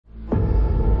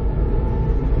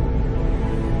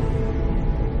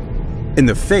In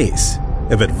the face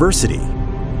of adversity,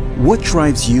 what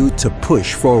drives you to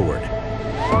push forward?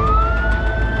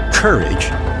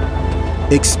 Courage,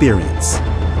 experience,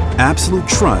 absolute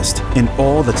trust in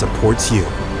all that supports you.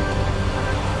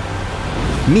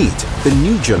 Meet the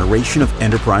new generation of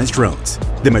enterprise drones,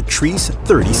 the Matrice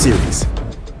 30 series.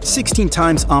 16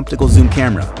 times optical zoom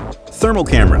camera, thermal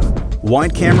camera,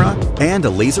 wide camera, and a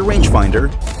laser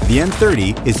rangefinder, the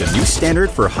M30 is the new standard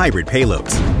for hybrid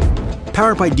payloads.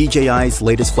 Powered by DJI's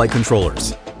latest flight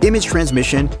controllers, image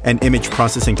transmission, and image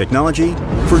processing technology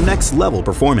for next-level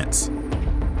performance.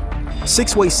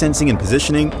 6-way sensing and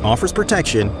positioning offers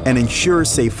protection and ensures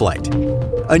safe flight.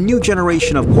 A new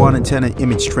generation of quad antenna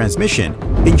image transmission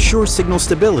ensures signal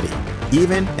stability,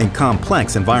 even in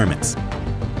complex environments.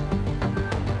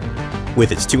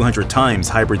 With its 200 times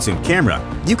hybrid zoom camera,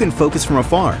 you can focus from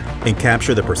afar and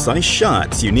capture the precise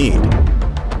shots you need.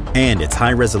 And its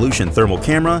high-resolution thermal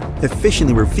camera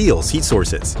efficiently reveals heat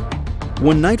sources.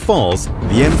 When night falls,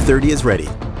 the M30 is ready.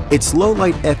 Its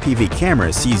low-light FPV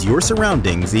camera sees your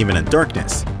surroundings even in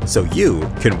darkness, so you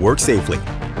can work safely.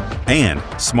 And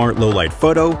Smart Low-Light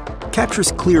Photo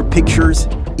captures clear pictures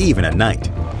even at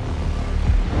night.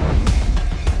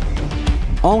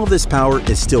 All of this power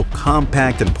is still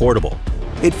compact and portable.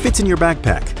 It fits in your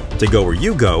backpack to go where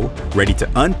you go, ready to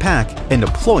unpack and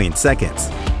deploy in seconds.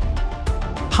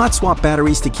 Hot swap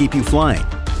batteries to keep you flying,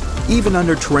 even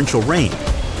under torrential rain,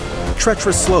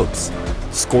 treacherous slopes,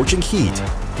 scorching heat,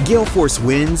 gale force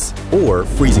winds, or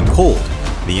freezing cold.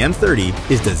 The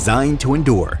M30 is designed to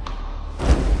endure.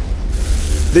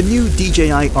 The new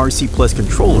DJI RC Plus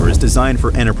controller is designed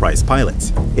for enterprise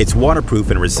pilots. It's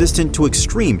waterproof and resistant to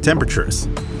extreme temperatures.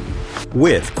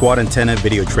 With quad antenna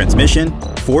video transmission,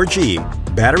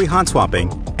 4G, battery hot swapping,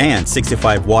 and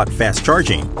 65-watt fast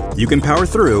charging, you can power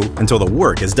through until the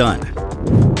work is done.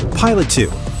 Pilot 2,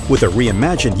 with a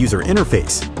reimagined user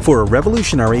interface for a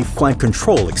revolutionary flight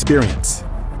control experience.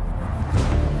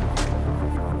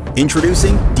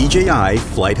 Introducing DJI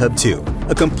FlightHub 2,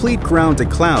 a complete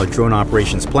ground-to-cloud drone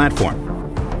operations platform.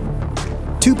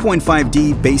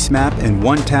 2.5D base map and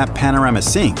one-tap panorama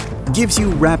sync gives you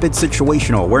rapid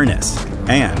situational awareness,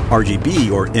 and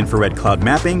RGB or infrared cloud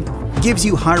mapping gives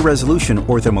you high-resolution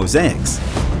orthomosaics,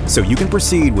 so you can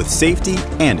proceed with safety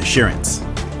and assurance.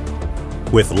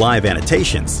 With live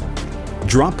annotations,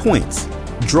 draw points,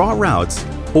 draw routes,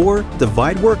 or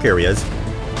divide work areas,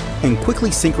 and quickly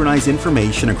synchronize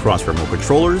information across remote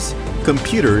controllers,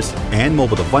 computers, and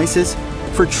mobile devices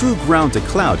for true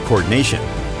ground-to-cloud coordination.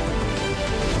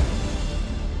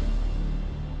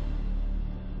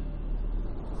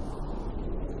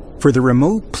 For the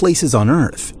remote places on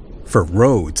Earth, for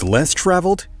roads less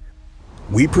traveled,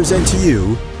 we present to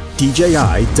you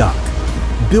DJI Dock,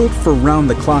 built for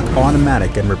round-the-clock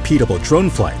automatic and repeatable drone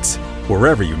flights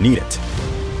wherever you need it.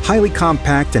 Highly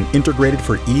compact and integrated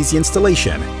for easy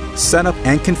installation, set up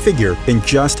and configure in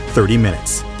just 30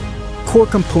 minutes. Core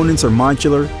components are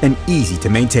modular and easy to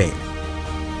maintain.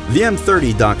 The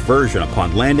M30 Dock version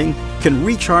upon landing can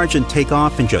recharge and take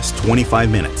off in just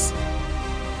 25 minutes.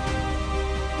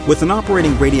 With an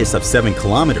operating radius of 7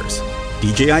 kilometers,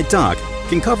 DJI Dock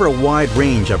can cover a wide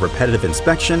range of repetitive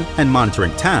inspection and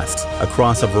monitoring tasks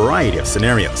across a variety of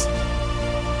scenarios.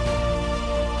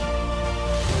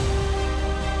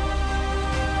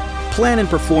 Plan and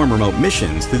perform remote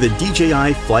missions through the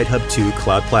DJI FlightHub 2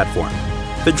 cloud platform.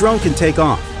 The drone can take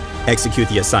off, execute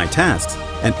the assigned tasks,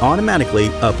 and automatically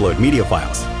upload media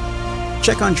files.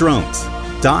 Check on drones,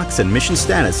 docks, and mission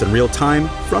status in real time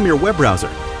from your web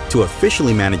browser to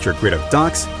officially manage your grid of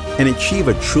docks and achieve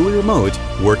a truly remote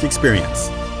work experience.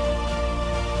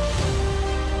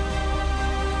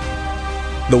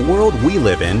 The world we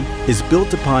live in is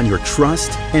built upon your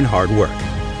trust and hard work.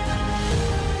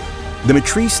 The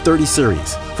Matrice 30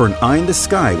 series for an eye in the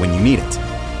sky when you need it.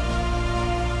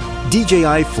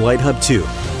 DJI FlightHub 2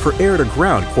 for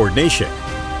air-to-ground coordination.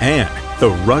 And the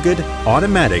rugged,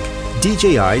 automatic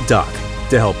DJI Dock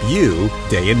to help you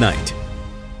day and night.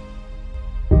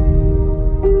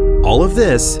 All of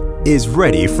this is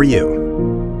ready for you.